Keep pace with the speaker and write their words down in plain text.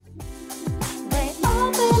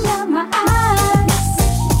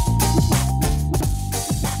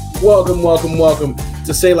Welcome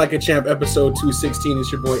to Say Like a Champ, episode 216.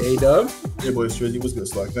 It's your boy A-Dub. Your boy Strizzy. What's good,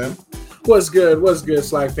 Slack fam? What's good,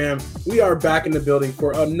 Slack fam? We are back in the building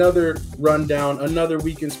for another rundown, another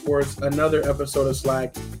week in sports, another episode of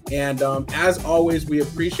Slack. And as always, we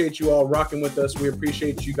appreciate you all rocking with us. We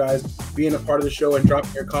appreciate you guys being a part of the show and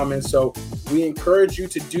dropping your comments. So we encourage you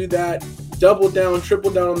to do that. Double down,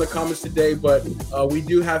 triple down on the comments today. But we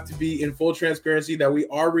do have to be in full transparency that we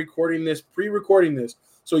are pre-recording this.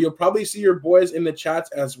 So you'll probably see your boys in the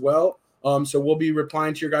chats as well. So we'll be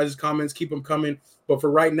replying to your guys' comments. Keep them coming. But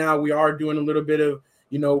for right now, we are doing a little bit of,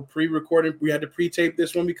 pre-recording. We had to pre-tape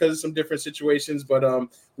this one because of some different situations. But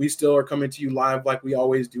we still are coming to you live like we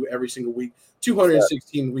always do every single week,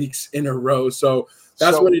 216 weeks in a row. So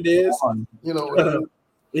that's what it is.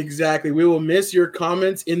 Exactly. We will miss your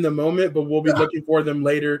comments in the moment, but we'll be looking for them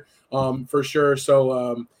later for sure.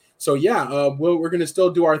 So we're going to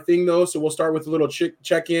still do our thing, though. So we'll start with a little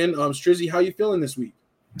check-in. Strizzy, how you feeling this week?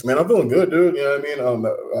 Man, I'm feeling good, dude. You know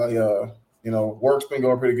what I mean? Work's been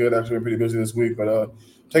going pretty good. Actually, been pretty busy this week. But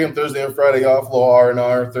taking Thursday and Friday off, a little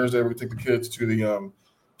R&R. Thursday, we're going to take the kids to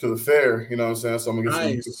the fair, you know what I'm saying? So I'm going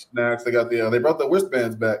to get some snacks. They brought the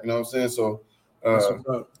wristbands back, you know what I'm saying? So,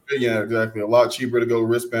 yeah, exactly. A lot cheaper to go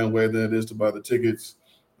wristband way than it is to buy the tickets.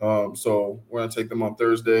 So we're going to take them on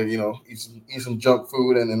Thursday, eat some junk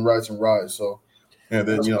food and then ride some rides. So, and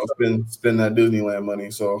then, spend that Disneyland money.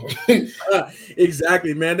 So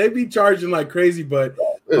exactly, man. They be charging like crazy, but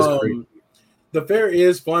crazy. The fair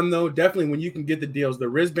is fun though. Definitely when you can get the deals. The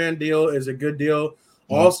wristband deal is a good deal.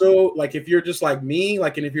 Mm-hmm. Also, like if you're just like me,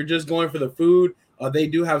 and if you're just going for the food, they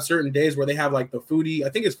do have certain days where they have like the foodie. I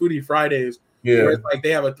think it's Foodie Fridays. Yeah, where it's like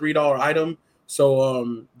they have a $3 item.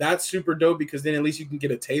 So that's super dope because then at least you can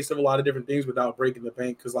get a taste of a lot of different things without breaking the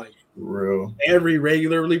bank. Because every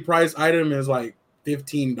regularly priced item is like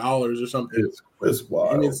 $15 or something. It's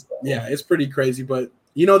wild. And it's pretty crazy. But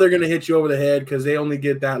they're gonna hit you over the head because they only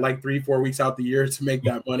get that like 3-4 weeks out the year to make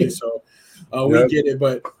that money. So we get it.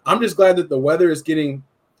 But I'm just glad that the weather is getting.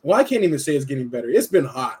 Well, I can't even say it's getting better. It's been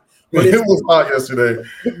hot. But it was hot yesterday.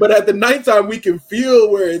 But at the nighttime, we can feel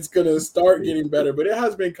where it's gonna start getting better. But it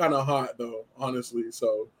has been kind of hot though, honestly.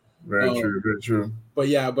 So very true.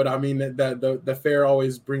 But I mean that the fair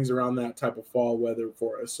always brings around that type of fall weather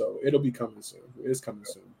for us. So it'll be coming soon. It's coming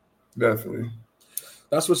soon. Definitely.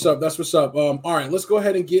 That's what's up. All right, let's go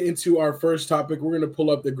ahead and get into our first topic. We're gonna pull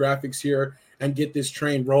up the graphics here and get this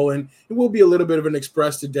train rolling. It will be a little bit of an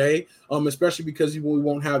express today, especially because we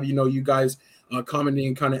won't have you guys commenting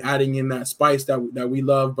and kind of adding in that spice that we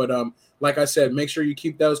love. But like I said, make sure you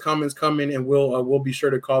keep those comments coming, and we'll be sure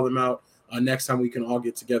to call them out next time we can all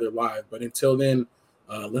get together live. But until then,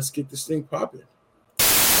 let's get this thing popping.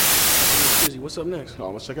 What's up next?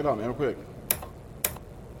 Oh, let's check it out, man, real quick.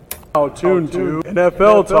 Tune to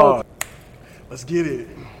NFL Talk. Let's get it.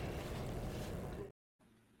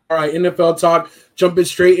 All right, NFL Talk, jumping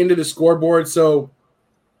straight into the scoreboard. So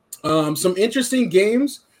some interesting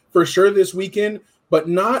games for sure this weekend, but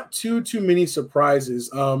not too many surprises,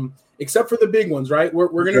 except for the big ones, right?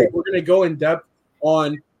 We're gonna go in depth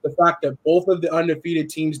on the fact that both of the undefeated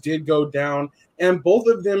teams did go down, and both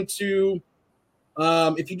of them to,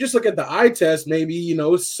 if you just look at the eye test, maybe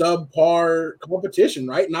subpar competition,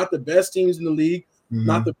 right? Not the best teams in the league,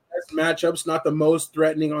 not the best matchups, not the most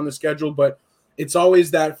threatening on the schedule, but it's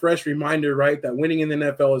always that fresh reminder, right, that winning in the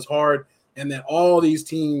NFL is hard, and that all these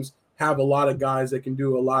teams have a lot of guys that can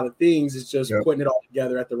do a lot of things. It's just putting it all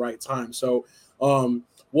together at the right time. So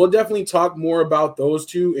we'll definitely talk more about those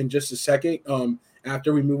two in just a second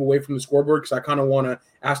after we move away from the scoreboard, because I kind of want to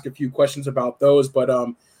ask a few questions about those. But,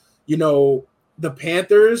 the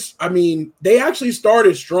Panthers, I mean, they actually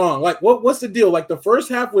started strong. Like, what's the deal? Like, the first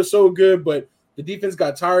half was so good, but the defense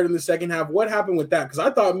got tired in the second half. What happened with that? Because I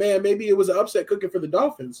thought, man, maybe it was an upset cooking for the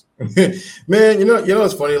Dolphins. Man,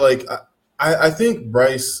 it's funny. Like, I think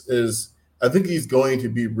Bryce is – I think he's going to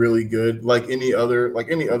be really good like any other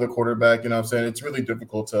quarterback. You know what I'm saying? It's really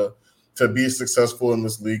difficult to be successful in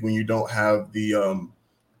this league when you don't have the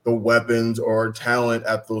weapons or talent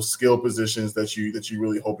at those skill positions that you're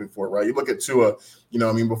really hoping for, right? You look at Tua,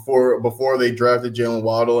 before they drafted Jalen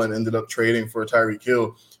Waddle and ended up trading for Tyreek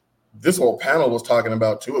Hill, this whole panel was talking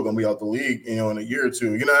about Tua going to be out the league, in a year or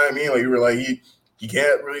two. You know what I mean? Like, you were like, he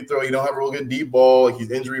can't really throw. You don't have a real good deep ball. Like,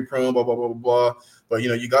 he's injury prone, blah, blah, blah, blah, blah. But,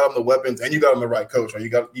 you got him the weapons and you got him the right coach, right? You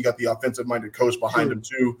got the offensive-minded coach behind him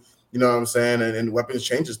too. You know what I'm saying? And weapons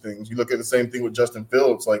changes things. You look at the same thing with Justin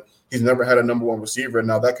Fields. Like, he's never had a number one receiver. And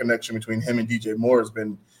now that connection between him and DJ Moore has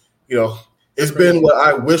been, it's been what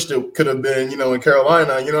I wished it could have been, in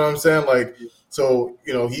Carolina. You know what I'm saying? Like, so,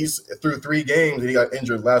 he's through 3 games and he got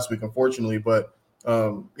injured last week, unfortunately. But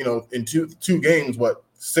In two games, what,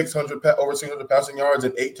 over 600 passing yards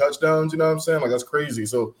and 8 touchdowns. You know what I'm saying? Like, that's crazy.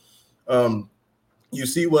 So you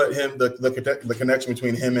see what the connection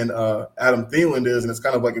between him and Adam Thielen is, and it's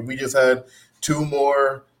kind of like if we just had 2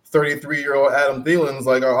 more 33-year-old Adam Thielens,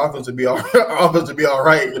 like our offense would be all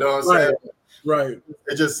right. You know what I'm saying? Right.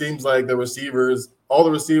 It just seems like all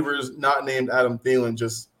the receivers not named Adam Thielen,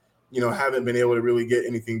 just haven't been able to really get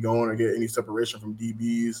anything going or get any separation from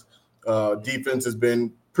DBs. Defense has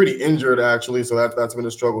been pretty injured actually, so that's been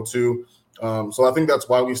a struggle too. So I think that's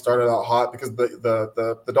why we started out hot, because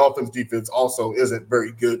the Dolphins defense also isn't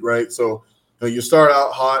very good, right? So you start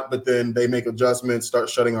out hot, but then they make adjustments, start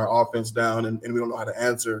shutting our offense down, and we don't know how to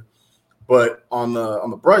answer. But on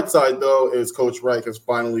the bright side, though, is Coach Reich has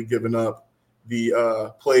finally given up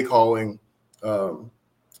the play calling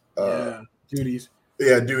duties.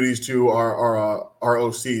 Yeah, duties to our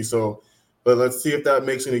OC. So, but let's see if that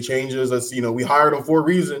makes any changes. We hired him for a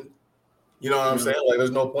reason. You know what I'm saying? Like,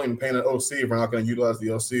 there's no point in paying an OC if we're not going to utilize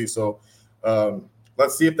the OC. So,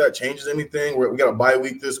 let's see if that changes anything. We got a bye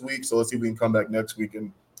week this week, so let's see if we can come back next week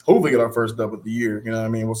and hopefully get our first dub of the year. You know what I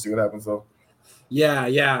mean? We'll see what happens, though.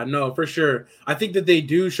 Yeah, no, for sure. I think that they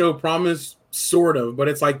do show promise, sort of, but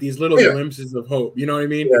it's like these little glimpses of hope. You know what I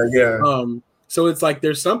mean? Yeah. So it's like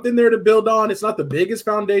there's something there to build on. It's not the biggest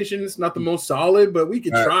foundation. It's not the most solid, but we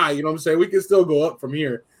can try. You know what I'm saying? We can still go up from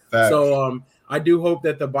here. Facts. So I do hope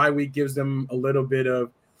that the bye week gives them a little bit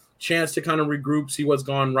of chance to kind of regroup, see what's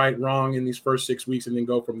gone right, wrong in these first 6 weeks, and then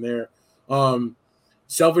go from there.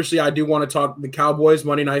 Selfishly, I do want to talk the Cowboys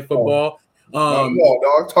Monday Night Football.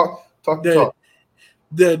 Talk.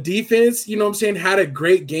 The defense, you know what I'm saying, had a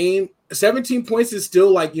great game. 17 points is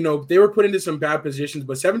still they were put into some bad positions,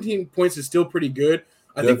 but 17 points is still pretty good.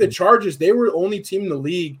 I think the Chargers, they were the only team in the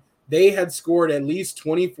league. They had scored at least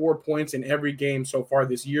 24 points in every game so far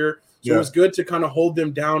this year. So it was good to kind of hold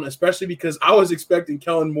them down, especially because I was expecting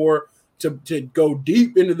Kellen Moore to go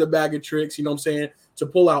deep into the bag of tricks, you know what I'm saying, to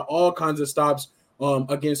pull out all kinds of stops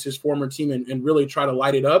against his former team and really try to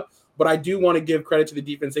light it up. But I do want to give credit to the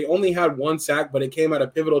defense. They only had 1 sack, but it came at a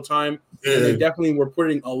pivotal time. Yeah. And they definitely were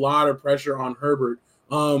putting a lot of pressure on Herbert.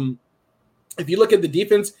 If you look at the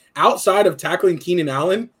defense, outside of tackling Keenan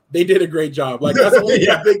Allen, they did a great job. Like, that's the only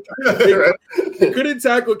thing. They couldn't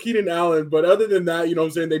tackle Keenan Allen, but other than that, you know what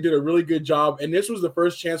I'm saying, they did a really good job. And this was the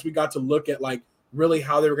first chance we got to look at, like, really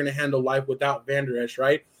how they were going to handle life without Van Der Esch,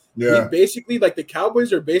 right? Yeah. Basically, like, the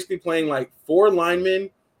Cowboys are basically playing, like, 4 linemen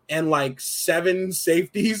and like 7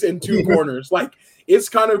 safeties and 2 corners. Like, it's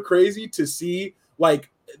kind of crazy to see like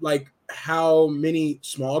how many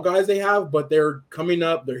small guys they have, but they're coming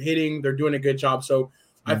up, they're hitting, they're doing a good job. So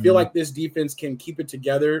I feel like this defense can keep it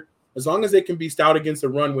together as long as they can be stout against the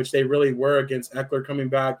run, which they really were against Eckler coming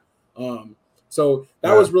back. So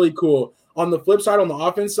that was really cool. On the flip side, on the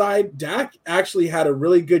offense side, Dak actually had a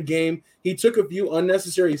really good game. He took a few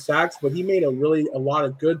unnecessary sacks, but he made a lot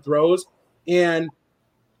of good throws. And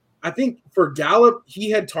I think for Gallup,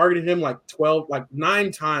 he had targeted him like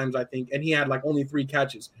 9 times, I think, and he had like only 3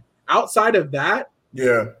 catches. Outside of that,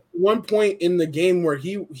 one point in the game where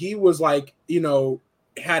he was like,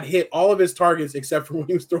 had hit all of his targets except for when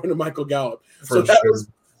he was throwing to Michael Gallup.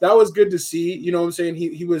 That was good to see. You know what I'm saying?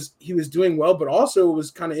 He was doing well, but also what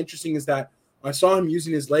was kind of interesting is that I saw him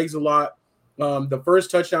using his legs a lot. The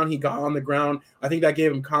first touchdown he got on the ground, I think that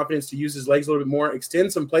gave him confidence to use his legs a little bit more,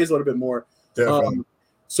 extend some plays a little bit more.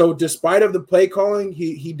 So despite of the play calling,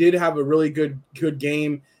 he did have a really good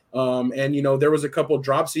game. And there was a couple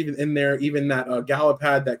drops even in there, even that Gallup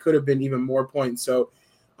had that could have been even more points. So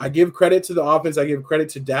I give credit to the offense. I give credit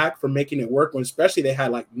to Dak for making it work when especially they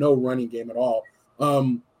had like no running game at all.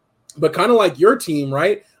 But kind of like your team,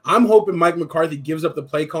 right? I'm hoping Mike McCarthy gives up the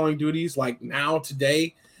play calling duties like now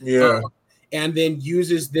today. And then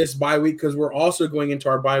uses this bye week, because we're also going into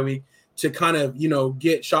our bye week, to kind of,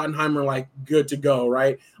 get Schottenheimer like good to go,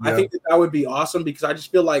 right? Yeah. I think that would be awesome, because I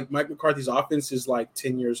just feel like Mike McCarthy's offense is like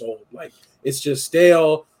 10 years old. Like, it's just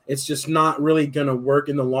stale. It's just not really going to work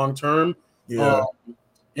in the long term. Yeah.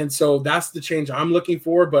 And so that's the change I'm looking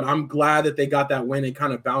for, but I'm glad that they got that win and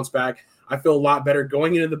kind of bounced back. I feel a lot better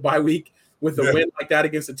going into the bye week with a win like that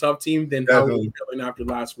against a tough team than how we were feeling after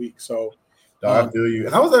last week. So I feel you.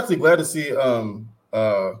 And I was actually glad to see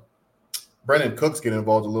Brandon Cooks get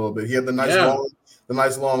involved a little bit. He had the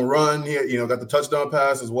nice long run. He got the touchdown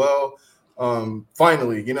pass as well.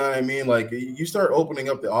 Finally, you know what I mean? Like, you start opening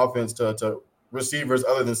up the offense to receivers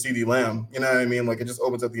other than CeeDee Lamb. You know what I mean? Like, it just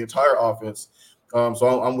opens up the entire offense.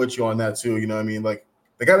 So I'm with you on that too. You know what I mean? Like,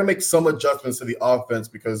 they got to make some adjustments to the offense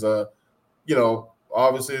because,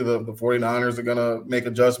 obviously the 49ers are going to make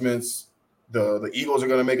adjustments. The Eagles are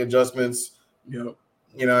going to make adjustments. Yep.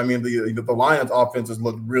 You know, I mean, the Lions offense has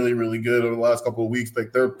looked really, really good over the last couple of weeks.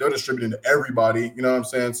 Like they're distributing to everybody. You know what I'm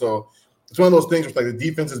saying? So it's one of those things where like the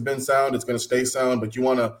defense has been sound, it's going to stay sound, but you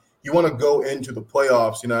want to go into the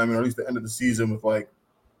playoffs. You know what I mean? Or at least the end of the season with like,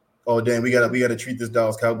 oh damn, we gotta treat this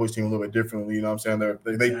Dallas Cowboys team a little bit differently. You know what I'm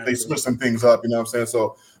saying? They switch some things up. You know what I'm saying?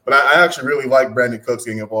 So, but I actually really like Brandon Cooks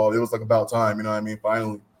getting involved. It was like about time. You know what I mean?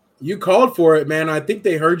 Finally. You called for it, man. I think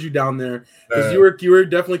they heard you down there because you were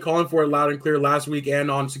definitely calling for it loud and clear last week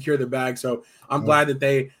and on Secure the Bag. So I'm glad that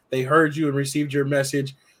they heard you and received your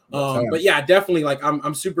message. But yeah, definitely. Like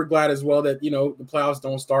I'm super glad as well that the playoffs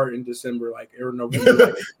don't start in December or November.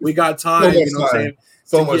 Like, we got time. You know what I'm saying?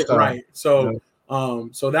 So much time. Right. So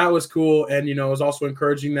so that was cool, and it was also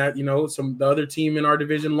encouraging that the other team in our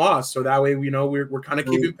division lost. So that way we're kind of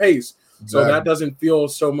keeping pace. Exactly. So that doesn't feel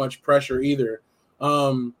so much pressure either.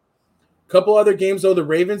 Couple other games though, the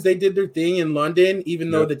Ravens, they did their thing in London,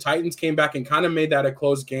 even though the Titans came back and kind of made that a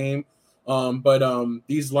close game. But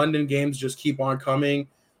these London games just keep on coming.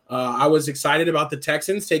 I was excited about the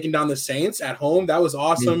Texans taking down the Saints at home. That was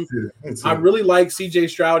awesome. Me too. I really like CJ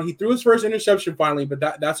Stroud. He threw his first interception finally, but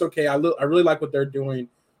that's okay. I really like what they're doing.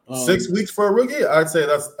 6 weeks for a rookie, I'd say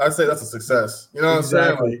that's a success. You know what I'm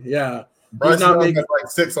saying? Like, yeah. Bryce Young got like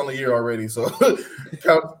 6 on the year already, so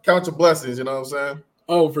count your blessings. You know what I'm saying?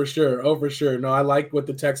 Oh, for sure. No, I like what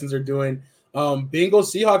the Texans are doing.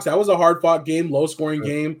 Bengals, Seahawks, that was a hard-fought game, low-scoring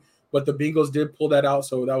game, but the Bengals did pull that out,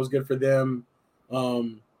 so that was good for them.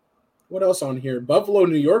 What else on here? Buffalo,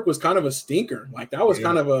 New York was kind of a stinker. Like that was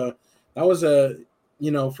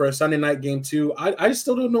for a Sunday night game too. I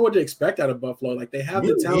still don't know what to expect out of Buffalo. Like they have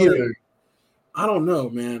the talent. Either. I don't know,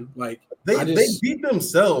 man. Like they beat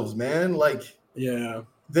themselves, man. Like yeah.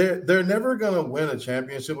 They're never gonna win a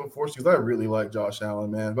championship, unfortunately, because I really like Josh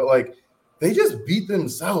Allen, man. But like, they just beat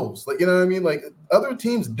themselves. Like, you know what I mean? Like, other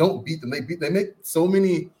teams don't beat them. They make so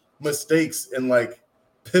many mistakes in like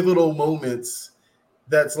pivotal moments.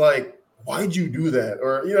 That's like, why'd you do that?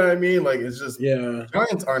 Or you know what I mean? Like, it's just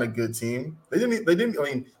Giants aren't a good team. They didn't. I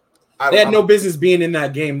mean, they had no business being in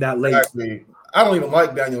that game that late. Exactly. I don't even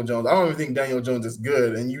like Daniel Jones. I don't even think Daniel Jones is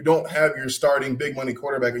good. And you don't have your starting big money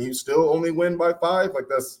quarterback and you still only win by 5. Like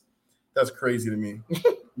that's crazy to me.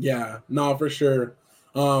 Yeah, no, for sure.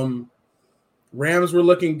 Rams were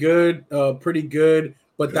looking good, pretty good,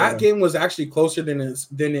 but that game was actually closer than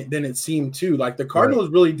it seemed too. Like the Cardinals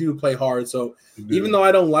really do play hard. So even though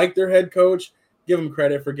I don't like their head coach, give them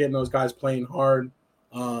credit for getting those guys playing hard.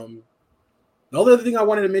 The other thing I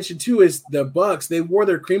wanted to mention too is the Bucks. They wore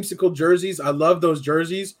their creamsicle jerseys. I love those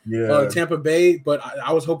jerseys. Tampa Bay, but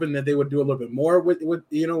I was hoping that they would do a little bit more with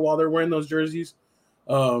while they're wearing those jerseys.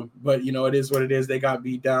 But it is what it is. They got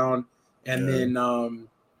beat down, and then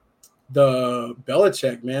the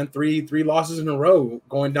Belichick, man, three losses in a row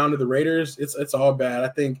going down to the Raiders. It's all bad. I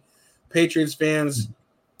think Patriots fans,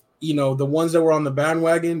 the ones that were on the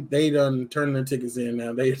bandwagon, they done turned their tickets in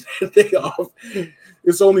now. They off.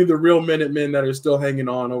 It's only the real Minutemen that are still hanging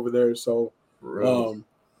on over there. So,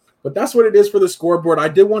 but that's what it is for the scoreboard. I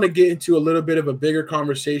did want to get into a little bit of a bigger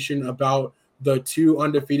conversation about the 2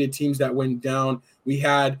 undefeated teams that went down. We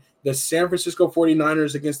had the San Francisco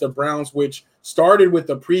 49ers against the Browns, which started with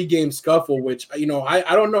a pregame scuffle, which, I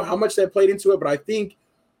don't know how much that played into it, but I think,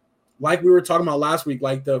 like we were talking about last week,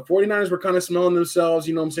 like the 49ers were kind of smelling themselves.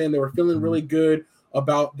 You know what I'm saying? They were feeling really good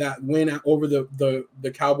about that win over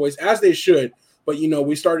the Cowboys, as they should. But,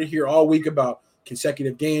 we started here all week about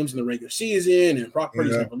consecutive games in the regular season and Brock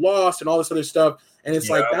Purdy's never lost and all this other stuff. And it's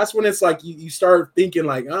like, that's when it's like you start thinking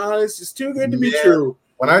like, this is too good to be true.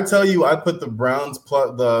 When I tell you I put the Browns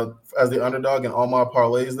as the underdog in all my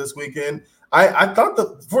parlays this weekend, I thought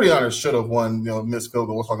the 49ers should have won, missed field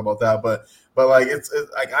goal. We'll talk about that. But like, it's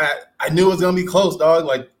like I knew it was going to be close, dog.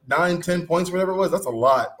 Like 9-10 points, whatever it was. That's a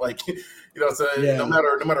lot. Like, what I'm saying? No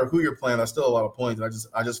matter who you're playing, that's still a lot of points. And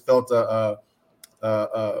I just felt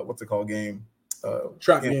what's it called game?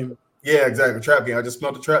 Trap game. Yeah, exactly. Trap game. I just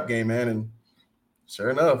smelled the trap game, man. And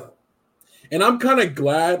sure enough. And I'm kind of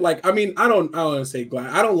glad. Like, I mean, I don't want to say glad.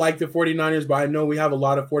 I don't like the 49ers, but I know we have a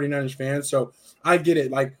lot of 49ers fans. So I get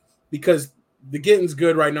it. Like, because the getting's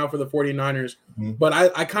good right now for the 49ers. But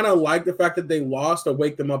I kind of like the fact that they lost to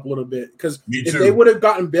wake them up a little bit. Because if they would have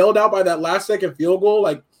gotten bailed out by that last second field goal,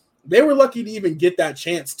 like, they were lucky to even get that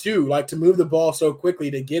chance too, like to move the ball so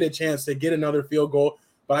quickly to get a chance to get another field goal.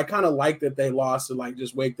 But I kind of like that they lost to like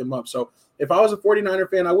just wake them up. So if I was a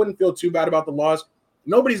 49er fan, I wouldn't feel too bad about the loss.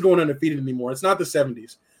 Nobody's going undefeated anymore. It's not the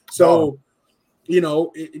 70s. So,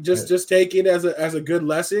 just take it as a good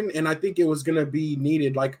lesson. And I think it was going to be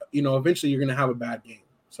needed. Like, eventually you're going to have a bad game.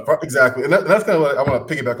 So exactly, and that's kind of what I want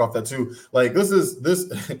to piggyback off that too. Like this,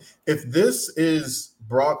 if this is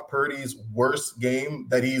Brock Purdy's worst game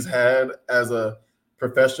that he's had as a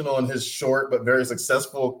professional in his short but very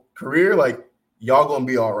successful career, like y'all gonna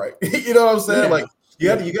be all right. You know what I'm saying? Yeah. Like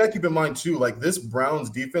you got to keep in mind too, like this Browns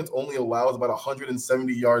defense only allows about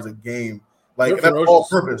 170 yards a game. Like that's all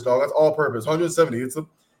purpose, dog. That's all purpose. 170.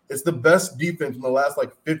 It's the best defense in the last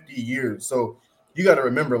like 50 years. So you got to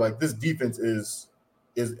remember, like this defense is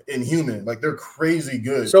inhuman. Like they're crazy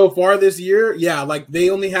good. So far this year, yeah, like they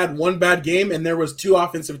only had one bad game and there was 2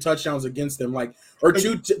 offensive touchdowns against them, like or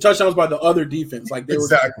 2 touchdowns by the other defense. Like they were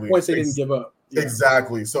points they didn't give up. Yeah.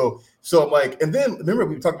 Exactly. So I'm like, and then remember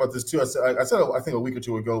we talked about this too. I said I think a week or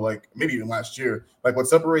two ago, like maybe even last year, like what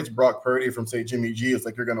separates Brock Purdy from say Jimmy G is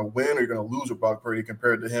like you're gonna win or you're gonna lose with Brock Purdy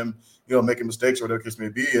compared to him, making mistakes or whatever the case may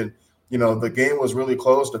be. And the game was really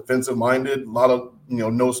close, defensive minded, a lot of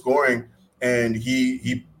no scoring, and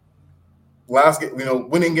he last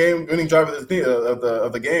winning drive of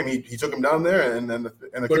the game, he took him down there and the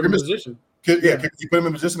put him in position. Yeah, you put him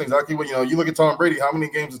in position exactly what you look at Tom Brady. How many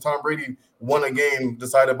games has Tom Brady won a game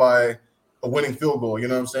decided by a winning field goal? You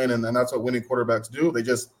know what I'm saying? And that's what winning quarterbacks do. They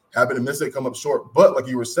just happen to miss it, come up short. But like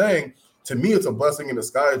you were saying, to me, it's a blessing in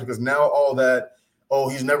disguise because now all that,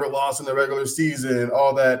 he's never lost in the regular season,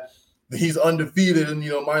 all that he's undefeated and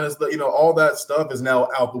minus the all that stuff is now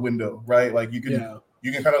out the window, right? Like you can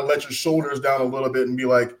kind of let your shoulders down a little bit and be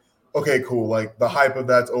like, okay, cool. Like the hype of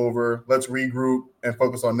that's over. Let's regroup and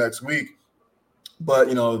focus on next week. But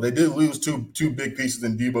they did lose two big pieces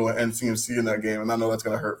in Debo and CMC in that game, and I know that's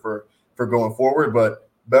going to hurt for going forward. But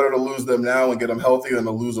better to lose them now and get them healthy than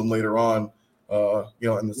to lose them later on,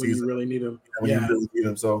 in the season. You really need them. You really need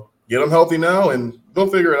them. So get them healthy now, and they'll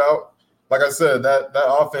figure it out. Like I said, that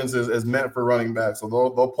offense is meant for running back, so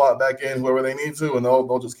they'll plot back in whoever they need to, and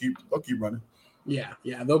they'll just keep running. Yeah,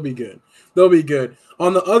 they'll be good. They'll be good.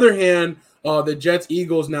 On the other hand, the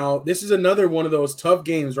Jets-Eagles now, this is another one of those tough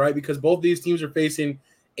games, right? Because both these teams are facing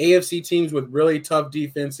AFC teams with really tough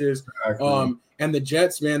defenses. Exactly. And the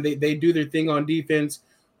Jets, man, they do their thing on defense.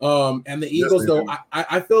 And the Eagles, though,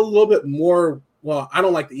 I feel a little bit more – well, I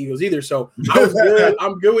don't like the Eagles either, so I was good.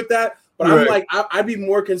 I'm good with that. But right. I'm like I'd be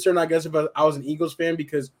more concerned, I guess, if I was an Eagles fan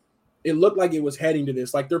because it looked like it was heading to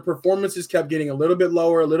this. Like their performances kept getting a little bit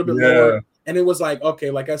lower. And it was like,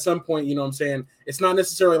 okay, like at some point, you know what I'm saying? It's not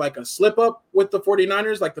necessarily like a slip up with the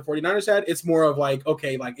 49ers like the 49ers had. It's more of like,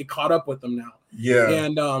 okay, like it caught up with them now. Yeah.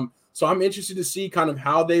 And so I'm interested to see kind of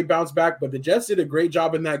how they bounce back. But the Jets did a great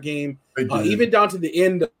job in that game, even down to the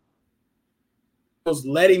end. Was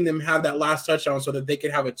letting them have that last touchdown so that they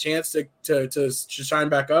could have a chance to shine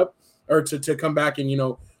back up or to come back and,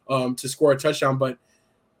 to score a touchdown. But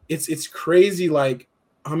it's crazy. Like,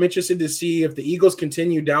 I'm interested to see if the Eagles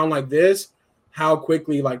continue down like this, how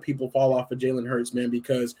quickly like people fall off of Jalen Hurts, man,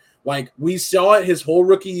 because like we saw it his whole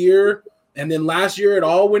rookie year. And then last year it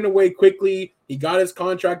all went away quickly. He got his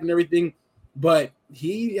contract and everything, but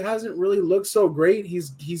he hasn't really looked so great.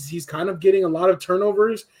 He's kind of getting a lot of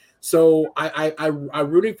turnovers. So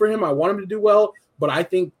I'm rooting for him. I want him to do well, but I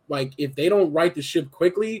think like if they don't right the ship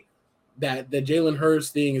quickly, that the Jalen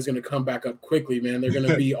Hurts thing is going to come back up quickly, man. They're going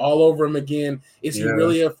to be all over him again. Is he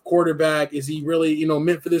really a quarterback? Is he really,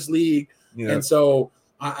 meant for this league? Yeah. And so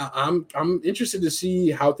I'm interested to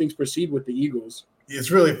see how things proceed with the Eagles.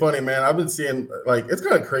 It's really funny, man. I've been seeing like it's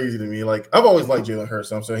kind of crazy to me. Like I've always liked Jalen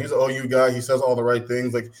Hurts. I'm saying he's an OU guy. He says all the right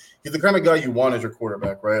things. Like he's the kind of guy you want as your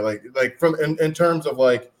quarterback, right? Like from in terms of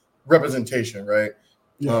like representation, right?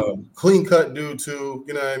 Yeah. Clean cut dude too.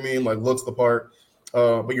 You know what I mean? Like looks the part.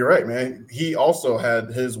 But you're right, man. He also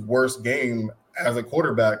had his worst game as a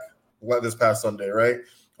quarterback this past Sunday, right?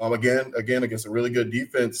 Again against a really good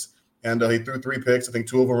defense, and he threw 3 picks. I think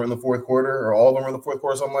 2 of them were in the fourth quarter, or all of them were in the fourth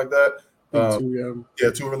quarter, something like that.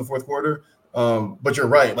 2 were in the fourth quarter. But you're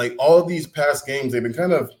right. Like all of these past games, they've been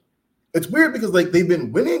kind of. It's weird because like they've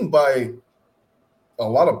been winning by a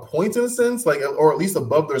lot of points in a sense, like or at least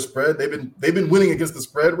above their spread. They've been winning against the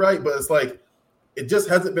spread, right? But it's like it just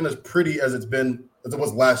hasn't been as pretty as it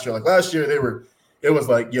was last year. Like last year, it was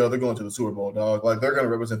like, yo, they're going to the Super Bowl, dog. Like they're going to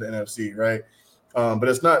represent the NFC, right? But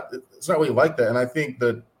it's not really like that. And I think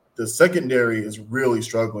that the secondary is really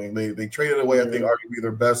struggling. They traded away, I think, arguably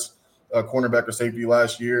their best cornerback or safety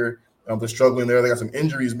last year. They're struggling there. They got some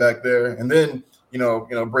injuries back there. And then,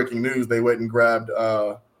 breaking news, they went and grabbed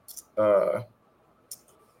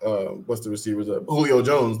what's the receivers? Julio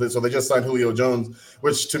Jones. So they just signed Julio Jones,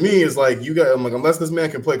 which to me is like I'm like unless this man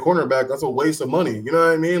can play cornerback, that's a waste of money. You know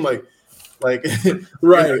what I mean? Like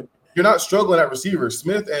right. you're not struggling at receiver.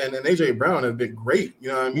 Smith and AJ Brown have been great. You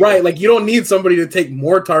know what I mean? Right. Like you don't need somebody to take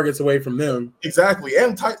more targets away from them. Exactly.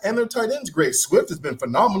 And their tight end's great. Swift has been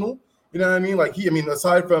phenomenal. You know what I mean? Like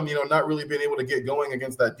aside from, not really being able to get going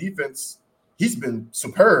against that defense, he's been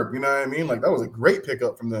superb. You know what I mean? Like that was a great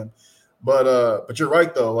pickup from them. But you're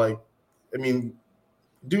right though. Like,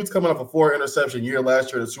 dude's coming off a 4 interception year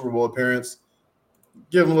last year at a Super Bowl appearance.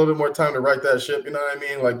 Give him a little bit more time to right that ship. You know what I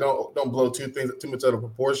mean? Like don't blow too much out of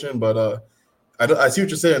proportion. But I see what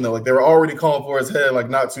you're saying though. Like they were already calling for his head like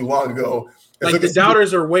not too long ago. Like the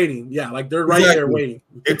doubters are waiting. Yeah, like they're right there waiting.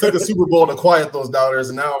 It took a Super Bowl to quiet those doubters,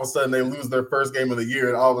 and now all of a sudden they lose their first game of the year,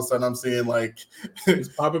 and all of a sudden I'm seeing like it's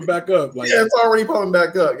popping back up. Like it's already popping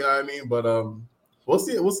back up. You know what I mean? But we'll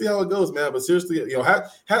see how it goes, man. But seriously,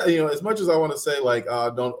 as much as I want to say like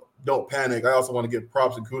don't panic, I also want to give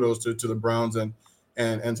props and kudos to the Browns and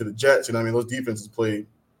to the Jets. You know what I mean? Those defenses played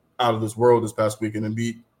out of this world this past weekend and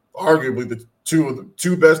beat arguably the two of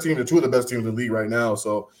the best teams in the league right now.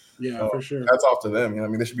 So yeah, for sure. That's off to them. You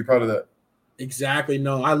know, they should be proud of that. Exactly.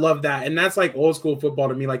 No, I love that. And that's like old school football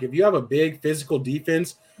to me. Like if you have a big physical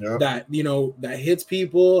defense that, that hits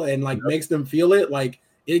people and like makes them feel it, like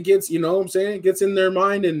it gets, it gets in their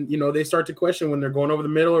mind and, they start to question when they're going over the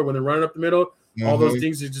middle or when they're running up the middle, all those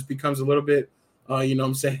things, it just becomes a little bit, a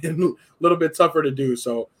little bit tougher to do.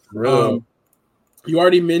 So you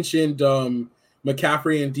already mentioned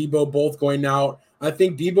McCaffrey and Debo both going out. I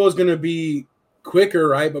think Debo is going to be quicker,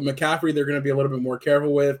 right? But McCaffrey, they're going to be a little bit more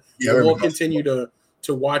careful with. Yeah, we'll continue to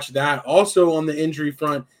watch that. Also on the injury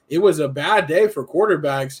front, it was a bad day for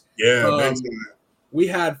quarterbacks. Yeah, we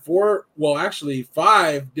had 5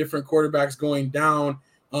 different quarterbacks going down.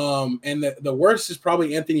 And the worst is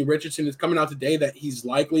probably Anthony Richardson. Is coming out today that he's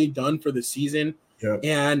likely done for the season. Yeah.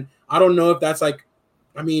 And I don't know if that's like,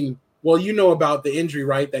 about the injury,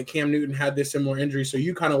 right? That Cam Newton had this similar injury. So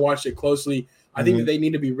you kind of watched it closely. I think that they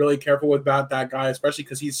need to be really careful about that guy, especially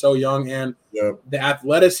because he's so young and the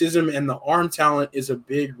athleticism and the arm talent is a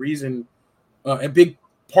big reason, a big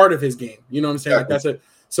part of his game. You know what I'm saying? Exactly. Like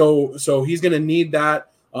so he's going to need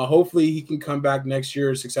that. Hopefully he can come back next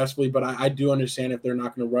year successfully, but I do understand if they're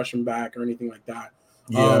not going to rush him back or anything like that.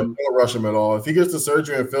 Yeah, don't rush him at all. If he gets the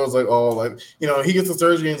surgery and feels like, he gets the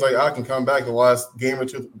surgery and he's like, I can come back the last game or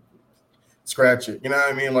two, scratch it. You know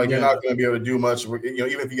what I mean? Like you're not going to be able to do much. Even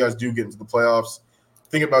if you guys do get into the playoffs,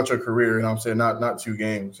 think about your career. You know what I'm saying? Not 2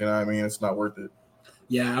 games. You know what I mean? It's not worth it.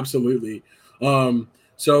 Yeah, absolutely.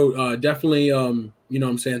 So definitely,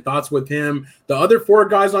 thoughts with him. The other 4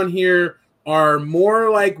 guys on here are more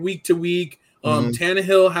like week to week.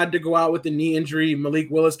 Tannehill had to go out with a knee injury. Malik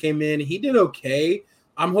Willis came in. He did okay.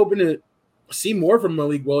 I'm hoping to see more from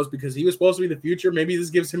Malik Willis because he was supposed to be the future. Maybe this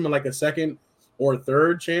gives him like a second or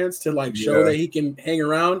third chance to show that he can hang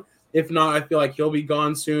around. If not, I feel like he'll be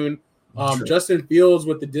gone soon. Justin Fields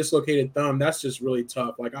with the dislocated thumb, that's just really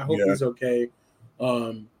tough. Like I hope he's okay.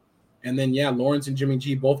 And then Lawrence and Jimmy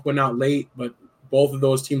G both went out late, but both of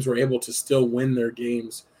those teams were able to still win their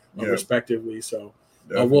games respectively. So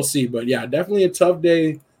we'll see. But definitely a tough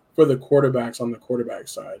day for the quarterbacks on the quarterback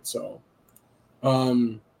side. So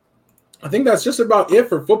I think that's just about it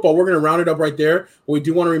for football. We're going to round it up right there. We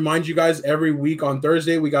do want to remind you guys every week on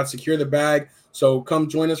Thursday, we got Secure the Bag. So come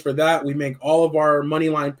join us for that. We make all of our money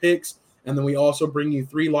line picks, and then we also bring you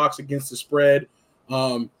 3 locks against the spread.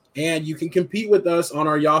 And you can compete with us on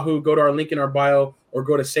our Yahoo. Go to our link in our bio or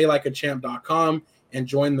go to saylikeachamp.com and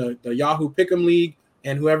join the Yahoo Pick'em League.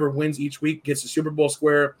 And whoever wins each week gets a Super Bowl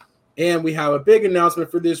square. And we have a big announcement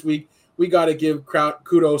for this week. We got to give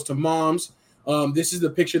kudos to Moms. This is the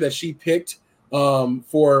picture that she picked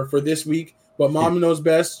for this week. But Mom knows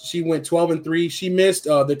best. She went 12-3. She missed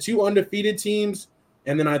the 2 undefeated teams.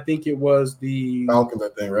 And then I think it was the Falcons, I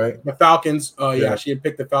think, right? The Falcons. She had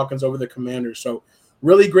picked the Falcons over the Commanders. So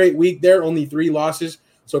really great week there. Only 3 losses.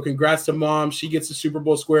 So congrats to Mom. She gets the Super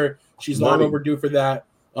Bowl square. She's long overdue for that.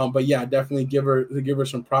 But definitely give her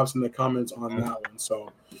some props in the comments on that one.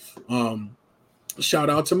 So shout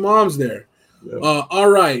out to Moms there. Yeah. All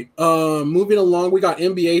right. Moving along, we got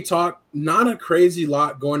NBA talk. Not a crazy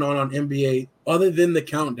lot going on NBA other than the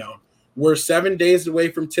countdown. We're 7 days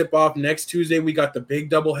away from tip-off. Next Tuesday, we got the big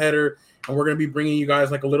doubleheader, and we're going to be bringing you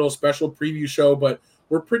guys like a little special preview show. But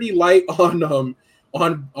we're pretty light on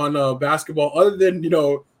basketball. Other than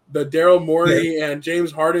the Daryl Morey and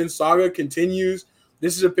James Harden saga continues.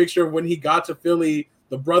 This is a picture of when he got to Philly,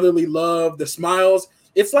 the brotherly love, the smiles.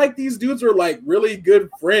 It's like these dudes were like really good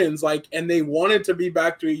friends, and they wanted to be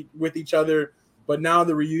back with each other, but now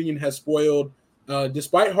the reunion has spoiled.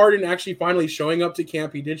 Despite Harden actually finally showing up to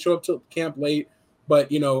camp, he did show up to camp late, but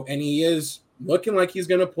and he is looking like he's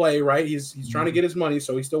going to play, right? He's trying to get his money,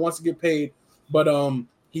 so he still wants to get paid. But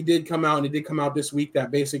he did come out, and it did come out this week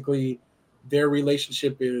that basically their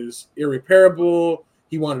relationship is irreparable.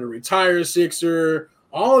 He wanted to retire a Sixer.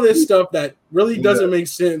 All of this stuff that really doesn't make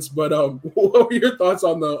sense. But what were your thoughts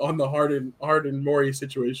on the Harden Morey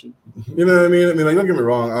situation? You know what I mean? I mean, like, don't get me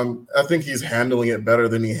wrong. I think he's handling it better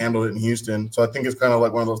than he handled it in Houston. So I think it's kind of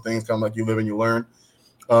like one of those things, kind of like you live and you learn.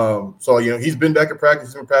 So he's been back at practice.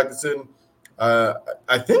 He's been practicing.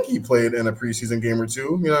 I think he played in a preseason game or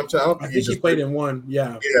two. You know what I'm saying? I think he played in one.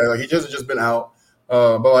 Yeah. Yeah, like he just been out.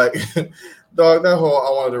 But like, dog, that whole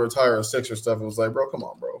I wanted to retire a Sixer stuff. It was like, bro, come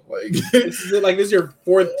on, bro. Like, this is your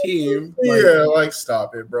fourth team. Yeah, like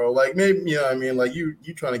stop it, bro. Like maybe you know what I mean. Like you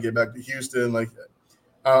trying to get back to Houston. Like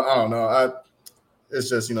I don't know. It's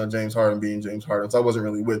just James Harden being James Harden. So I wasn't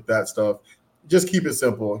really with that stuff. Just keep it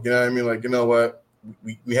simple. You know what I mean? Like, you know what?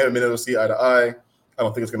 We haven't been able to see eye to eye. I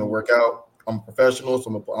don't think it's gonna work out. I'm a professional,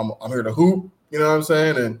 so I'm here to hoop. You know what I'm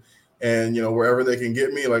saying? And wherever they can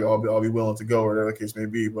get me, like I'll be willing to go, or whatever the case may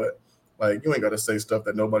be. But like you ain't got to say stuff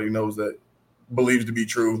that nobody knows that believes to be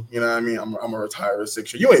true. You know what I mean? I'm a retired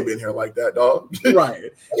Sixer. You ain't been here like that, dog. Right.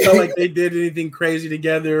 It's not like they did anything crazy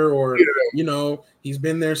together, or he's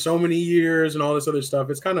been there so many years and all this other stuff.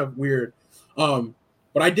 It's kind of weird.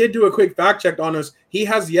 But I did do a quick fact check on us. He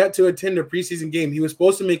has yet to attend a preseason game. He was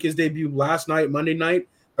supposed to make his debut last night, Monday night.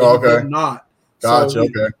 Oh, okay. He did not. Gotcha.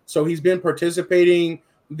 So he's been participating.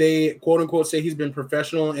 They quote unquote say he's been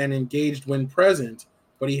professional and engaged when present,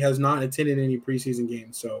 but he has not attended any preseason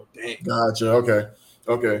games. So dang. Gotcha.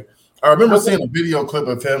 Okay. I remember seeing a video clip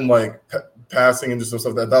of him like passing and just some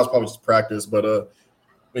stuff that was probably just practice. But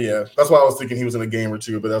yeah, that's why I was thinking he was in a game or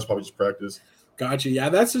two. But that's probably just practice. Gotcha. Yeah,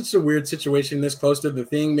 that's such a weird situation. This close to the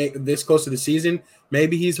thing, this close to the season.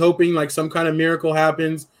 Maybe he's hoping like some kind of miracle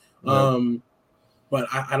happens. Yeah. But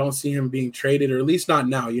I don't see him being traded, or at least not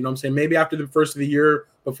now. You know what I'm saying? Maybe after the first of the year,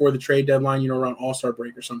 before the trade deadline, around All-Star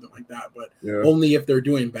break or something like that. But only if they're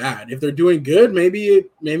doing bad. If they're doing good, maybe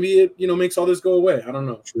it makes all this go away. I don't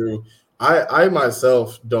know. True. I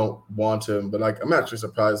myself don't want him, but like I'm actually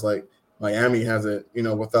surprised like Miami hasn't,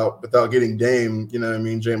 without getting Dame, you know what I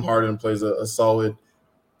mean? James Harden plays a solid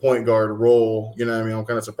point guard role. You know what I mean? I'm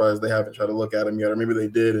kind of surprised they haven't tried to look at him yet, or maybe they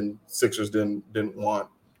did and Sixers didn't want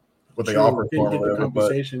what they offered for him. Get the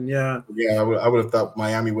compensation, I would have thought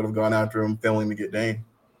Miami would have gone after him, failing to get Dame.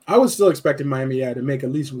 I was still expecting Miami to make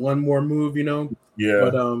at least one more move, Yeah.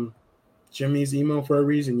 But Jimmy's emo for a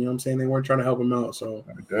reason, you know what I'm saying? They weren't trying to help him out. So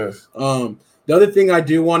I guess. The other thing I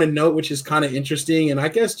do want to note, which is kind of interesting, and I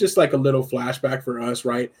guess just like a little flashback for us,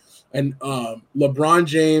 right? And LeBron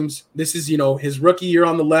James, this is, his rookie year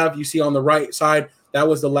on the left. You see on the right side, that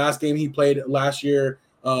was the last game he played last year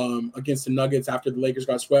against the Nuggets after the Lakers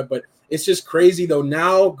got swept. But it's just crazy, though.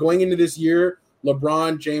 Now, going into this year,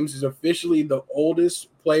 LeBron James is officially the most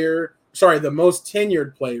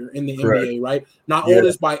tenured player in the NBA, right? Not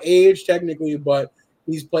oldest by age, technically, but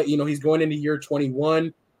he's going into year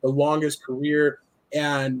 21, the longest career.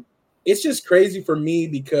 And it's just crazy for me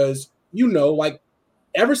because, like,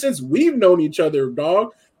 ever since we've known each other,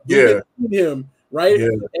 dog, we've seen him, right? Yeah.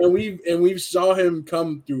 And we've saw him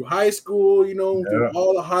come through high school, through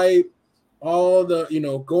all the hype, all the,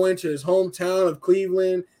 going to his hometown of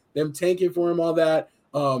Cleveland, them tanking for him, all that.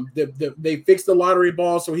 They fixed the lottery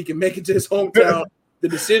ball so he can make it to his hometown. The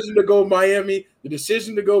decision to go Miami, the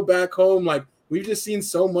decision to go back home, like we've just seen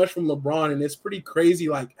so much from LeBron, and it's pretty crazy,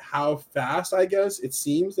 like how fast I guess it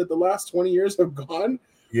seems that the last 20 years have gone.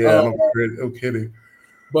 Yeah, no kidding.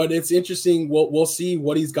 But it's interesting. We'll see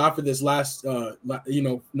what he's got for this last, I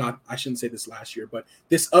shouldn't say this last year, but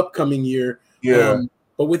this upcoming year. Yeah.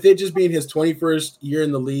 But with it just being his 21st year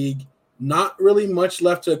in the league, not really much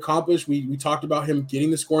left to accomplish. We talked about him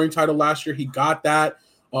getting the scoring title last year. He got that.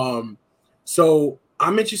 So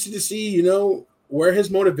I'm interested to see, where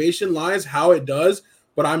his motivation lies, how it does.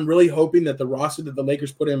 But I'm really hoping that the roster that the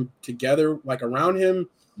Lakers put him together, like around him,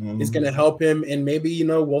 is going to help him. And maybe,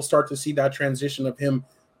 we'll start to see that transition of him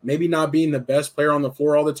maybe not being the best player on the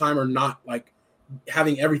floor all the time, or not like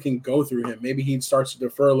having everything go through him. Maybe he starts to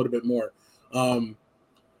defer a little bit more.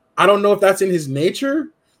 I don't know if that's in his nature,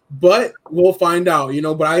 but we'll find out,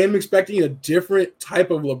 but I am expecting a different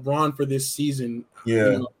type of LeBron for this season.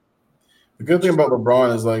 Yeah. The good thing about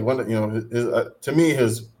LeBron is like, to me,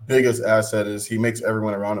 his biggest asset is he makes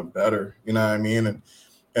everyone around him better. You know what I mean? And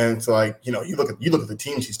it's like, you look at the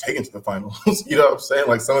teams he's taken to the finals. You know what I'm saying?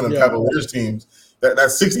 Like some of them Cavaliers teams, that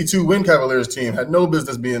 62-win Cavaliers team had no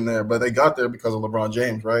business being there, but they got there because of LeBron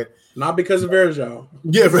James, right? Not because of Verjao.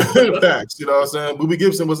 Yeah, facts. You know what I'm saying? Boobie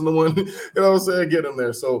Gibson wasn't the one, getting him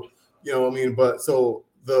there. So, you know what I mean? But so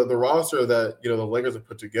the roster that the Lakers have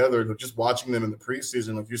put together, just watching them in the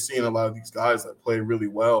preseason, like you're seeing a lot of these guys that play really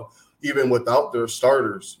well, even without their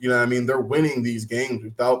starters. You know what I mean? They're winning these games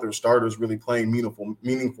without their starters really playing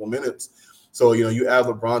meaningful minutes. So, you add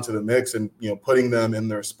LeBron to the mix and, putting them in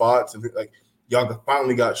their spots. And like, y'all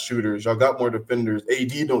finally got shooters. Y'all got more defenders.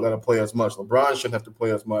 AD don't got to play as much. LeBron shouldn't have to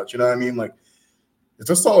play as much. You know what I mean? Like, it's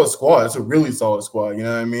a solid squad. It's a really solid squad. You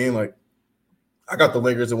know what I mean? Like, I got the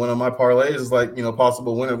Lakers in one of my parlays. It's like,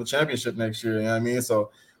 possible winner of the championship next year. You know what I mean?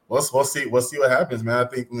 So we'll see what happens, man. I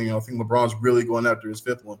think LeBron's really going after his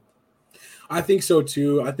fifth one. I think so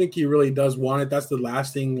too. I think he really does want it. That's the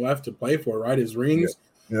last thing left to play for, right? His rings.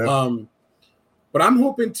 Yeah. But I'm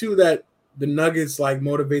hoping too that the Nuggets like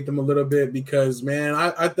motivate them a little bit because, man,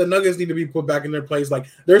 the Nuggets need to be put back in their place. Like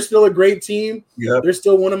they're still a great team. Yeah. They're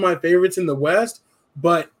still one of my favorites in the West,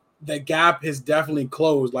 but the gap has definitely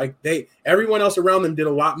closed. Like everyone else around them did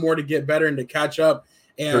a lot more to get better and to catch up.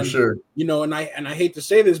 And for sure, and I hate to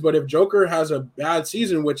say this, but if Joker has a bad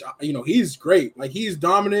season, which he's great, like he's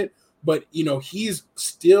dominant, but he's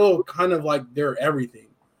still kind of like they're everything.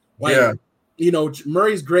 Like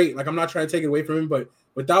Murray's great. Like I'm not trying to take it away from him, but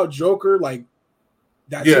without Joker, like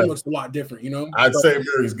that team looks a lot different. I'd say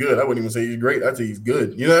Murray's good. I wouldn't even say he's great. I'd say he's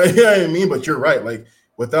good. You know what I mean? But you're right. Like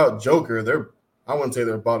without Joker, I wouldn't say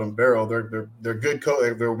they're bottom barrel. They're good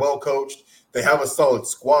coach. They're well coached. They have a solid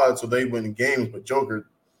squad, so they win games. But Joker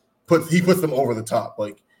puts them over the top.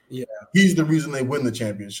 Like he's the reason they win the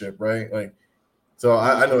championship, right? Like so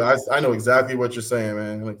I know exactly what you're saying,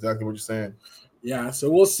 man. I know exactly what you're saying. Yeah.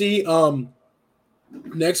 So we'll see.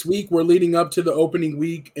 Next week we're leading up to the opening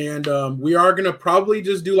week, and we are gonna probably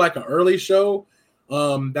just do like an early show.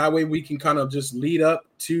 That way we can kind of just lead up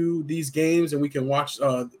to these games and we can watch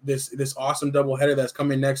this awesome doubleheader that's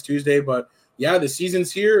coming next Tuesday. But yeah, the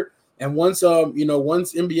season's here. And once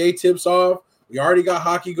once NBA tips off, we already got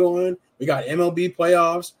hockey going. We got MLB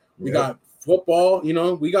playoffs. We got football.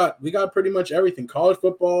 We got pretty much everything. College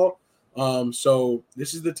football. So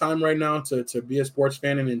this is the time right now to be a sports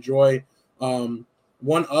fan and enjoy.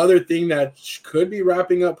 One other thing that could be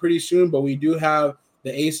wrapping up pretty soon, but we do have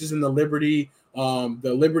the Aces and the Liberty.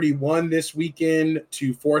 The Liberty won this weekend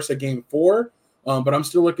to force a game 4, but I'm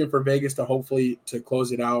still looking for Vegas to hopefully to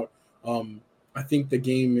close it out. I think the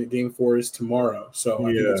game 4 is tomorrow, so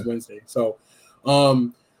I think it's Wednesday. So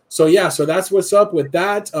that's what's up with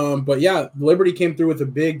that. But yeah, Liberty came through with a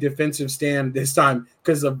big defensive stand this time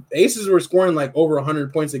because the Aces were scoring like over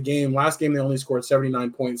 100 points a game. Last game they only scored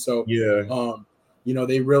 79 points. So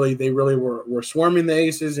they really were swarming the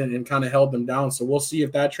Aces and kind of held them down. So we'll see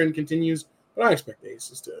if that trend continues. But I expect the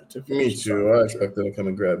Aces to finish. Me too. I expect them to come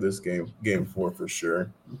and grab this game 4 for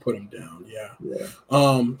sure. Put them down, yeah.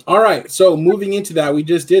 All right. So moving into that, we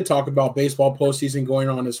just did talk about baseball postseason going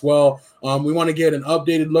on as well. We want to get an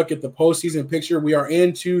updated look at the postseason picture. We are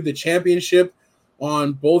into the championship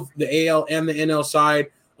on both the AL and the NL side.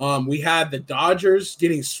 We had the Dodgers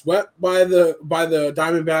getting swept by the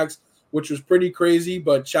Diamondbacks, which was pretty crazy.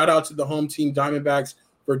 But shout out to the home team Diamondbacks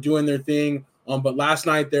for doing their thing. But last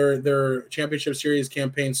night their championship series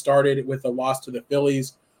campaign started with a loss to the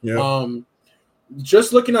Phillies. Yeah.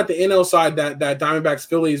 Just looking at the NL side, that Diamondbacks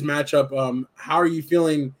Phillies matchup, how are you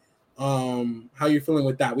feeling? How are you feeling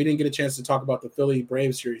with that? We didn't get a chance to talk about the Philly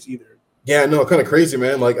Braves series either. Yeah, no, kind of crazy,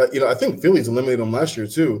 man. Like I think Phillies eliminated them last year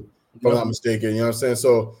too, if I'm not mistaken. You know what I'm saying?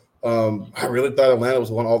 So I really thought Atlanta was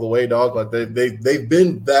going all the way, dog. Like they've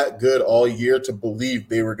been that good all year to believe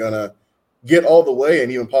they were gonna get all the way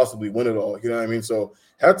and even possibly win it all. You know what I mean? So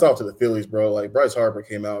hats off to the Phillies, bro. Like Bryce Harper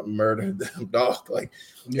came out and murdered them, dog. Like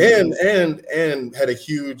and had a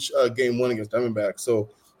huge game 1 against Diamondbacks. So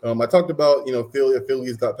I talked about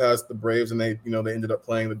Phillies got past the Braves and they ended up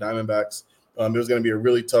playing the Diamondbacks. It was going to be a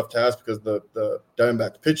really tough task because the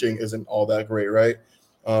Diamondbacks pitching isn't all that great, right?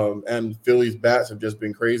 And Phillies bats have just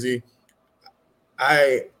been crazy.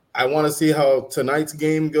 I want to see how tonight's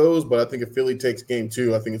game goes, but I think if Philly takes game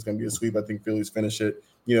 2, I think it's going to be a sweep. I think Phillies finish it,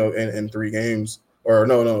 in 3 games. Or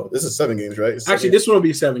no, this is 7 games, right? Actually, this one will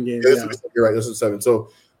be 7 games. Yeah, you're right. This is 7. So,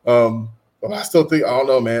 I still think, I don't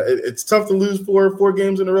know, man. It's tough to lose 4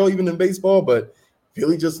 games in a row, even in baseball, but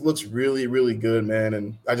Philly just looks really, really good, man.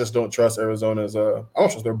 And I just don't trust Arizona's. I don't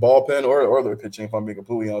trust their bullpen or their pitching, if I'm being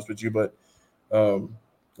completely honest with you. But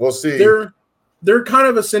we'll see. They're kind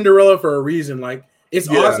of a Cinderella for a reason. Like, it's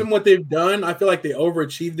awesome what they've done. I feel like they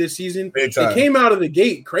overachieved this season. They came out of the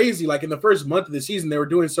gate crazy. Like in the first month of the season, they were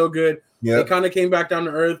doing so good. Yep. They kind of came back down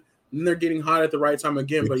to earth, and they're getting hot at the right time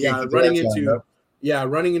again. But running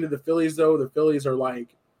into the Phillies though, the Phillies are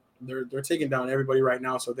like they're taking down everybody right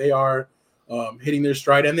now. So they are hitting their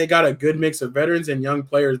stride, and they got a good mix of veterans and young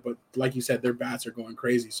players. But like you said, their bats are going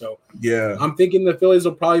crazy. So yeah, I'm thinking the Phillies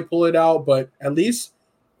will probably pull it out, but at least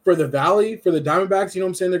for the Valley, for the Diamondbacks, you know what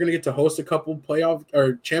I'm saying? They're going to get to host a couple playoff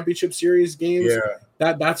or championship series games.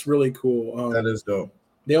 Yeah, that's really cool. That is dope.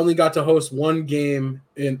 They only got to host one game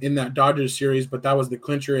in that Dodgers series, but that was the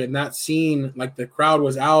clincher. And that scene, like the crowd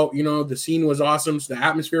was out, you know, the scene was awesome. So the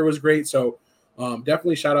atmosphere was great. So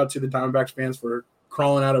definitely shout out to the Diamondbacks fans for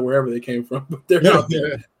crawling out of wherever they came from. But they're out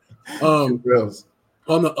there. On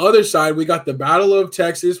the other side, we got the Battle of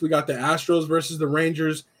Texas. We got the Astros versus the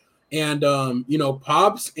Rangers. And, you know,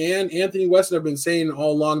 Pops and Anthony Weston have been saying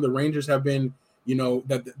all along the Rangers have been, you know,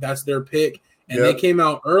 that's their pick. And they came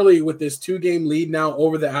out early with this 2-game lead now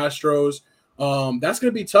over the Astros. That's going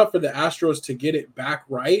to be tough for the Astros to get it back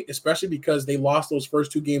right, especially because they lost those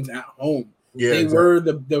first 2 games at home. Yeah, they were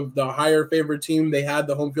the higher favorite team. They had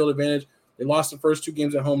the home field advantage. They lost the first 2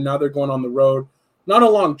 games at home. Now they're going on the road. Not a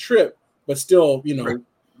long trip, but still, you know,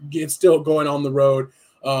 it's still going on the road.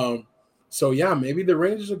 So, yeah, maybe the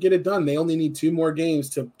Rangers will get it done. They only need 2 more games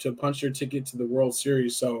to punch their ticket to the World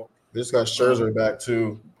Series. So they just got Scherzer back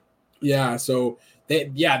too. Yeah, so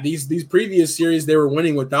these previous series they were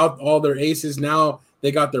winning without all their aces. Now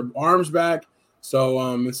they got their arms back.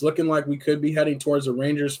 So it's looking like we could be heading towards the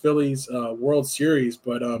Rangers-Phillies World Series.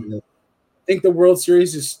 But I think the World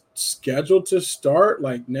Series is scheduled to start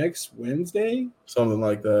like next Wednesday. Something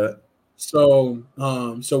like that. So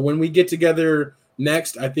so when we get together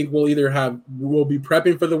next, I think we'll be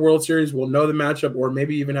prepping for the World Series. We'll know the matchup or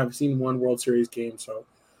maybe even have seen one World Series game. So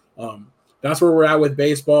that's where we're at with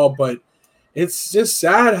baseball. But it's just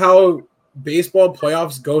sad how baseball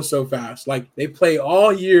playoffs go so fast. Like they play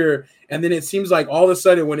all year, and then it seems like all of a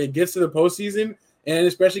sudden when it gets to the postseason, and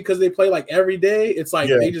especially because they play like every day, it's like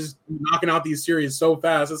they just knocking out these series so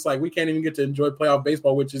fast. It's like we can't even get to enjoy playoff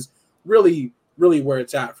baseball, which is really where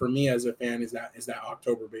it's at for me as a fan is that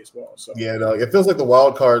October baseball. So yeah, no, it feels like the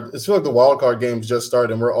wild card. It feels like the wild card games just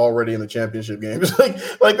started and we're already in the championship game. It's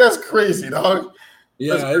like that's crazy, dog.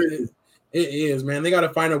 Yeah, it is, man. They got to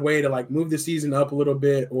find a way to like move the season up a little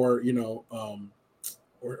bit, or you know,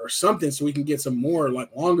 or something, so we can get some more like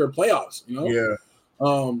longer playoffs. You know, yeah.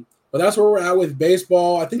 But that's where we're at with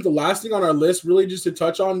baseball. I think the last thing on our list, really, just to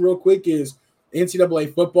touch on real quick, is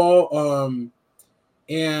NCAA football.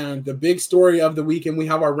 And the big story of the weekend, we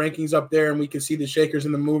have our rankings up there, and we can see the shakers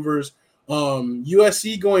and the movers.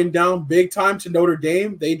 USC going down big time to Notre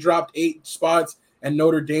Dame. They dropped 8 spots, and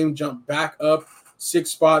Notre Dame jumped back up 6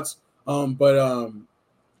 spots. But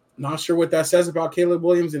not sure what that says about Caleb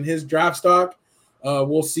Williams and his draft stock.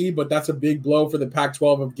 We'll see, but that's a big blow for the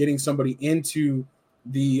Pac-12 of getting somebody into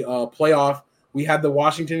the playoff. We had the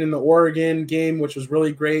Washington and the Oregon game, which was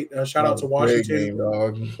really great. Shout out to Washington. Game,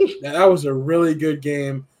 dog. That was a really good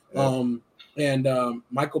game. Yeah. And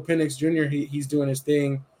Michael Penix Jr., he's doing his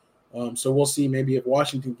thing. So we'll see maybe if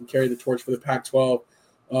Washington can carry the torch for the Pac-12.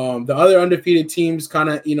 The other undefeated teams kind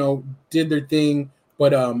of, you know, did their thing.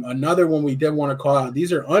 But another one we did want to call out.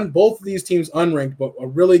 These are both of these teams unranked, but a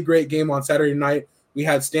really great game on Saturday night. We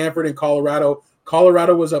had Stanford and Colorado.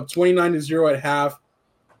 Colorado was up 29-0 at half.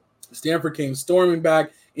 Stanford came storming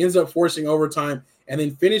back, ends up forcing overtime, and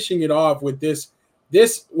then finishing it off with this.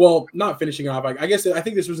 Well, not finishing it off. I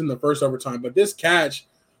think this was in the first overtime, but this catch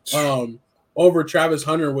over Travis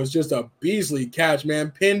Hunter was just a Beasley catch,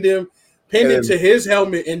 man. Pinned him to his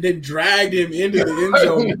helmet and then dragged him into the end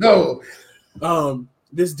zone. No.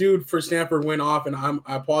 This dude for Stanford went off, and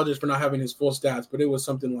I apologize for not having his full stats, but it was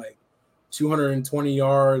something like 220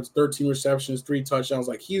 yards, 13 receptions, 3 touchdowns.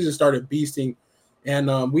 Like he just started beasting.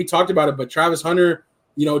 And we talked about it, but Travis Hunter,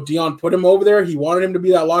 you know, Dion put him over there. He wanted him to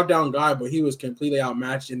be that lockdown guy, but he was completely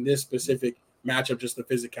outmatched in this specific matchup, just the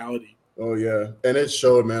physicality. Oh, yeah. And it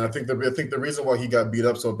showed, man. I think the reason why he got beat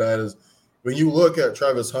up so bad is when you look at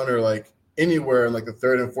Travis Hunter, like anywhere in like the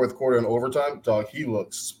third and fourth quarter in overtime, dog, he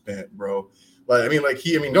looks spent, bro. No,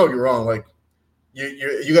 you're wrong. Like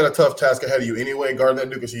you got a tough task ahead of you anyway, guarding that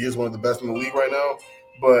dude, because he is one of the best in the league right now.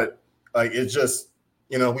 But like it's just,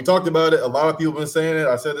 you know, we talked about it. A lot of people have been saying it.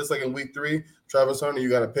 I said this like in week 3. Travis Hunter, you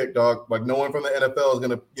got to pick, dog. Like no one from the NFL is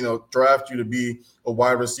going to, you know, draft you to be a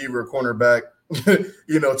wide receiver, a cornerback,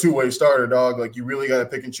 you know, 2-way starter, dog. Like you really got to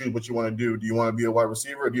pick and choose what you want to do. Do you want to be a wide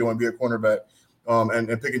receiver or do you want to be a cornerback?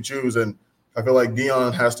 And pick and choose. And I feel like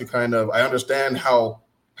Dion has to I understand how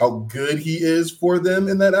good he is for them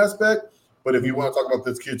in that aspect. But if you want to talk about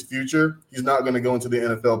this kid's future, he's not going to go into the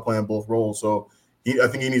NFL playing both roles. So I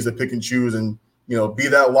think he needs to pick and choose and, you know, be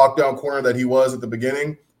that lockdown corner that he was at the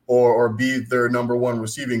beginning or be their number one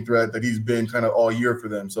receiving threat that he's been kind of all year for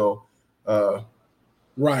them. So,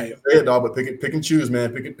 right. Say it, dog, but pick and choose,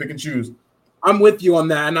 man. Pick and choose. I'm with you on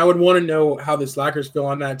that, and I would want to know how the Slackers feel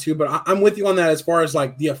on that too. But I'm with you on that as far as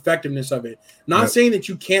like the effectiveness of it. Not saying that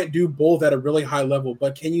you can't do both at a really high level,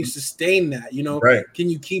 but can you sustain that? You know, Can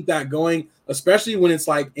you keep that going? Especially when it's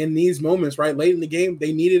like in these moments, right? Late in the game,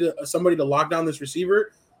 they needed somebody to lock down this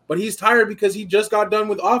receiver, but he's tired because he just got done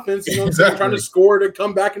with offense. You know, trying to score to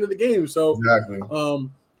come back into the game. So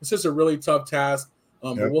it's just a really tough task.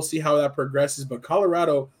 But we'll see how that progresses. But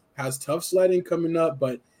Colorado has tough sledding coming up,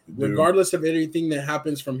 but regardless of anything that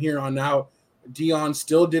happens from here on out, Dion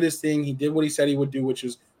still did his thing. He did what he said he would do, which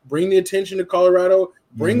is bring the attention to Colorado,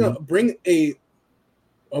 bring a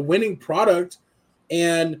winning product.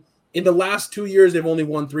 And in the last 2 years, they've only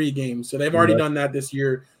won 3 games. So they've already done that this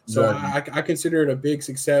year. So I consider it a big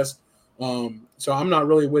success. So I'm not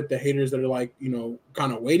really with the haters that are like, you know,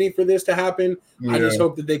 kind of waiting for this to happen. I just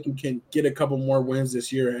hope that they can get a couple more wins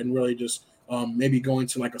this year and really just maybe go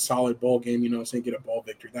into like a solid bowl game, you know, saying get a bowl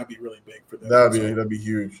victory. That'd be really big for them. That'd be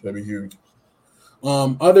huge. That'd be huge.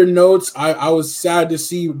 Other notes, I was sad to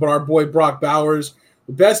see, but our boy Brock Bowers,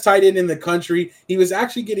 the best tight end in the country, he was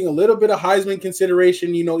actually getting a little bit of Heisman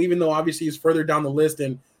consideration, you know, even though obviously he's further down the list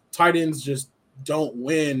and tight ends just don't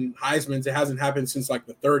win Heismans. It hasn't happened since like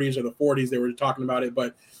the 30s or the 40s. They were talking about it,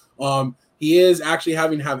 but he is actually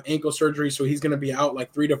having to have ankle surgery, so he's going to be out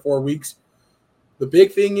like 3 to 4 weeks. The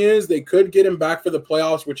big thing is they could get him back for the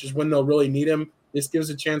playoffs, which is when they'll really need him. This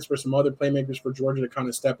gives a chance for some other playmakers for Georgia to kind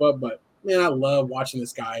of step up. But, man, I love watching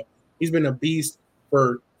this guy. He's been a beast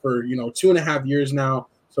for 2.5 years now.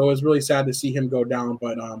 So it's really sad to see him go down.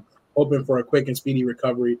 But hoping for a quick and speedy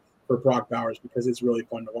recovery for Brock Bowers because it's really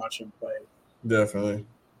fun to watch him play. Definitely.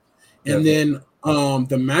 And then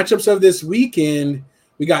the matchups of this weekend,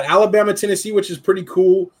 we got Alabama-Tennessee, which is pretty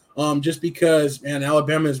cool. Just because, man,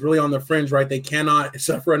 Alabama is really on the fringe, right? They cannot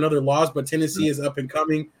suffer another loss, but Tennessee is up and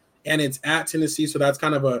coming, and it's at Tennessee, so that's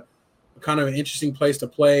kind of an interesting place to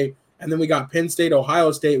play. And then we got Penn State,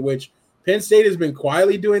 Ohio State, which Penn State has been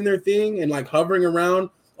quietly doing their thing and like hovering around.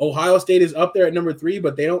 Ohio State is up there at number 3,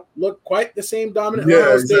 but they don't look quite the same dominant.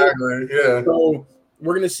 Yeah, exactly. Yeah. So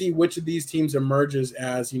we're gonna see which of these teams emerges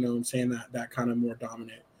as, you know, I'm saying that kind of more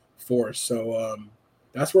dominant force. So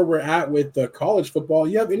that's where we're at with the college football.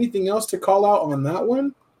 You have anything else to call out on that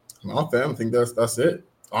one? No, fam. I think that's it.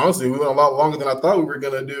 Honestly, we went a lot longer than I thought we were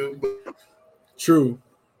gonna do. True.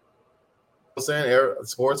 I'm saying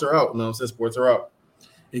sports are out. No, I'm saying sports are out.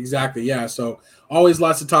 Exactly. Yeah. So always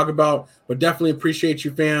lots to talk about, but definitely appreciate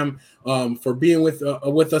you, fam, for being with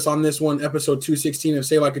us on this one, episode 216 of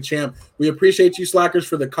Say Like a Champ. We appreciate you, Slackers,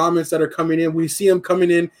 for the comments that are coming in. We see them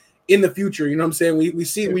coming in the future. You know what I'm saying?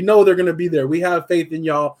 We know they're going to be there. We have faith in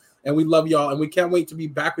y'all and we love y'all and we can't wait to be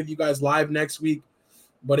back with you guys live next week.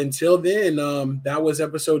 But until then, that was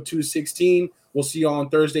episode 216. We'll see you on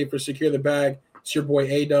Thursday for Secure the Bag. It's your boy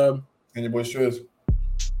A-Dub. And your boy Striz.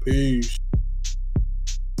 Peace.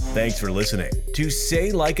 Thanks for listening to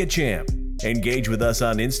Say Like a Champ. Engage with us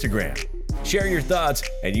on Instagram. Share your thoughts,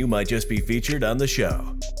 and you might just be featured on the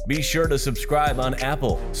show. Be sure to subscribe on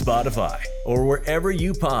Apple, Spotify, or wherever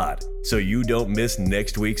you pod so you don't miss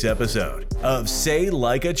next week's episode of Say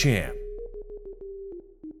Like a Champ.